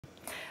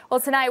Well,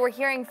 tonight we're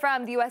hearing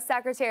from the U.S.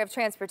 Secretary of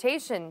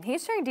Transportation.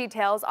 He's sharing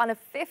details on a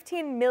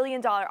 $15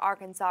 million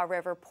Arkansas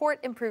River Port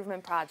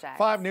Improvement Project.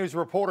 5 News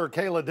reporter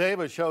Kayla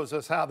Davis shows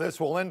us how this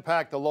will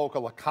impact the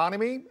local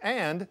economy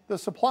and the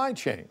supply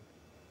chain.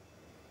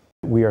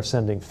 We are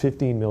sending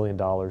 $15 million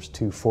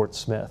to Fort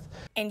Smith.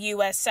 And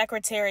U.S.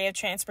 Secretary of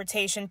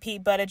Transportation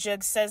Pete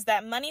Buttigieg says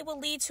that money will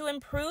lead to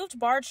improved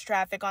barge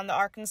traffic on the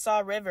Arkansas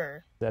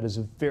River. That is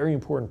a very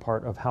important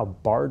part of how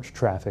barge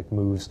traffic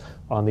moves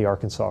on the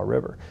Arkansas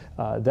River.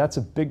 That's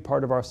a big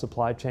part of our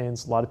supply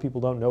chains. A lot of people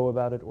don't know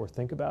about it or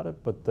think about it,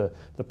 but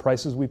the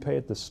prices we pay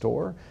at the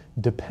store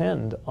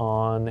depend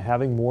on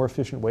having more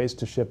efficient ways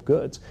to ship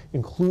goods,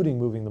 including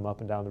moving them up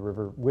and down the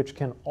river, which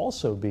can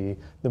also be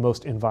the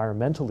most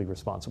environmentally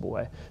responsible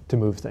way to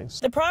move things.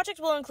 The project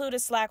will include a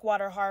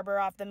slackwater harbor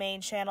off the main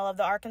channel of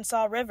the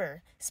Arkansas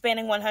River,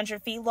 spanning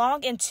 100 feet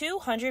long and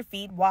 200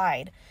 feet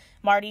wide.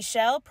 Marty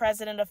Shell,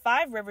 president of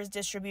Five Rivers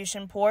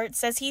Distribution Port,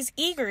 says he's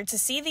eager to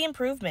see the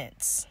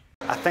improvements.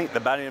 I think the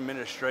Biden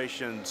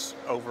administration's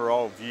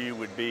overall view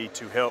would be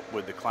to help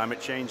with the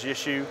climate change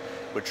issue.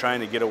 We're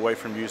trying to get away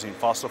from using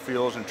fossil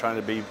fuels and trying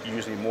to be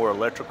using more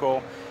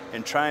electrical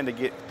and trying to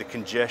get the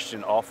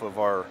congestion off of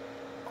our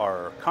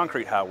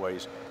concrete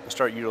highways and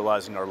start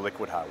utilizing our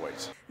liquid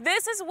highways.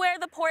 This is where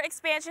the port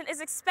expansion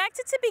is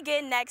expected to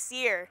begin next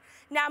year.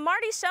 Now,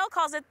 Marty Shell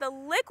calls it the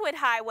liquid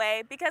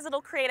highway because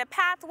it'll create a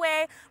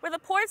pathway where the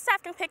port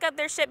staff can pick up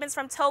their shipments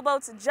from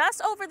towboats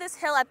just over this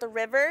hill at the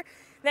river,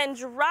 then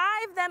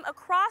drive them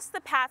across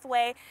the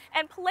pathway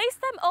and place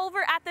them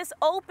over at this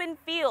open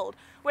field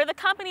where the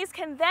companies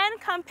can then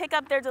come pick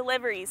up their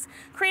deliveries,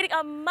 creating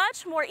a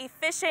much more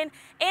efficient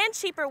and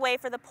cheaper way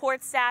for the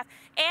port staff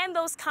and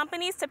those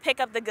companies to pick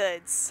up the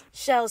goods.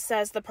 Shell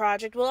says the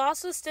project will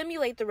also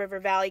stimulate the River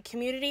Valley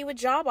community with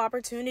job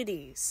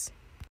opportunities.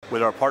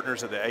 With our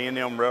partners at the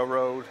A&M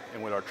Railroad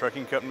and with our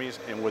trucking companies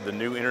and with the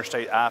new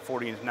Interstate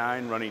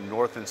I-49 running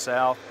north and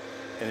south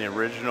and the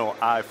original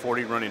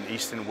I-40 running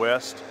east and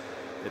west,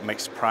 it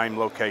makes a prime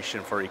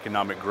location for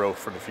economic growth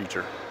for the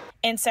future.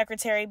 And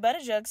Secretary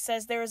Buttigieg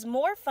says there is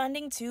more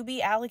funding to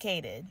be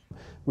allocated.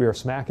 We are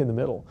smack in the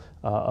middle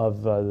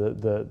of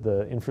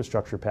the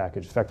infrastructure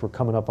package. In fact, we're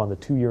coming up on the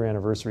 2-year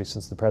anniversary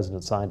since the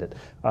president signed it.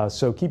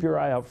 So keep your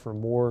eye out for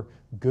more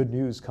good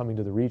news coming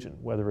to the region,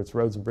 whether it's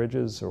roads and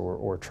bridges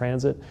or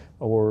transit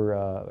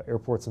or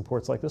airports and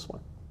ports like this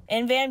one.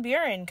 In Van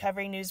Buren,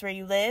 covering news where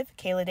you live,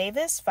 Kayla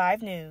Davis,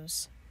 5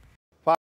 News.